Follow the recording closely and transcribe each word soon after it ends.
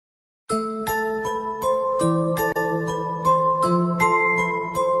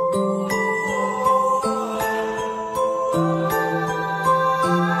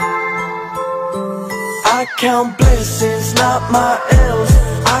count blessings, not my L's.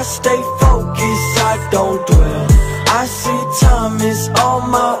 I stay focused, I don't dwell. I see time is all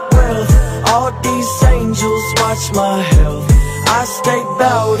my wealth. All these angels watch my health. I stay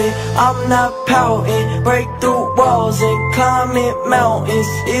bout it, I'm not pouting. Break through walls and climbing mountains.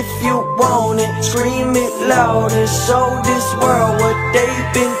 If you want it, scream it louder. Show this world what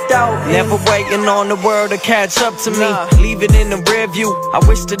they've been doubting. Never waiting on the world to catch up to me. Leave it in the rear view. I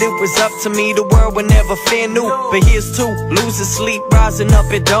wish that it was up to me. The world would never fear new. But here's two, losing sleep, rising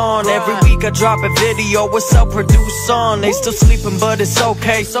up at dawn. Every week I drop a video, what's up, produce song. They still sleeping but it's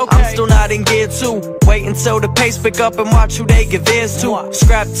okay. I'm still not in gear two. Wait until the pace pick up and watch who they give ears to.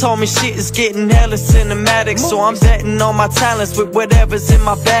 Scrap told me shit is getting hella cinematic, so I'm betting on my talents with whatever's in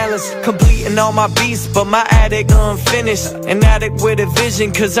my balance. Completing all my beats, but my attic unfinished. An addict with a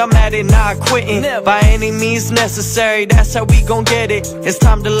vision, cause I'm at it, not quitting. By any means necessary, that's how we gon' get it. It's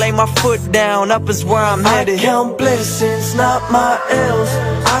time to lay my foot down, up is where I'm headed. I count blessings, not my L's.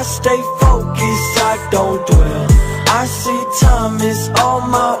 I stay focused, I don't dwell. I see time is all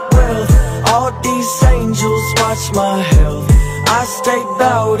my wealth. All these angels watch my health. I stay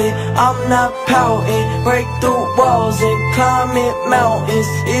bout it, I'm not pouting. Break through walls and climbing mountains.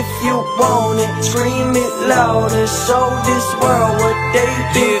 If you want it, scream it louder. Show this world what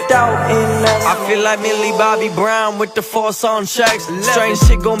they've been doubting. I feel like Millie Bobby Brown with the force on tracks. Strange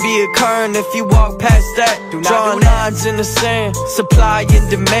shit gon' be occurring if you walk past that. Drawing lines in the sand, supply and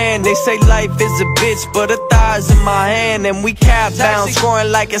demand. They say life is a bitch, but a thigh's in my hand. And we cap bound,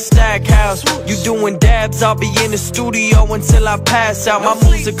 scoring like a stack house. You doing dabs, I'll be in the studio until I pass out. My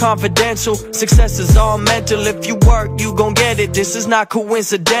moves are confidential, success is all mental. If you work, you gon' get it, this is not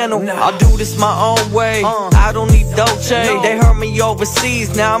coincidental. I'll do this my own way, I don't need Dolce. They heard me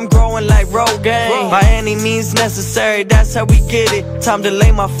overseas, now I'm growing like Rogaine. By any means necessary, that's how we get it. Time to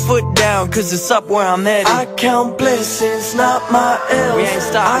lay my foot down, cause it's up where I'm headed. I count blessings, not my L's. We ain't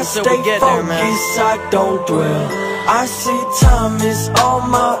stopping till we get there, man. I stay focused, I don't dwell. I see time is all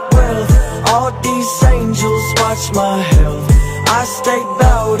my wealth. All these angels watch my health. I stay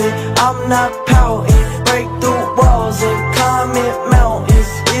bout it, I'm not pouting. Break through walls and climbing mountains.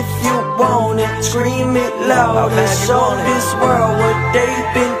 If you want it, scream it louder. Show this world what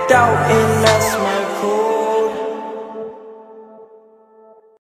they've been doubting. That's my core.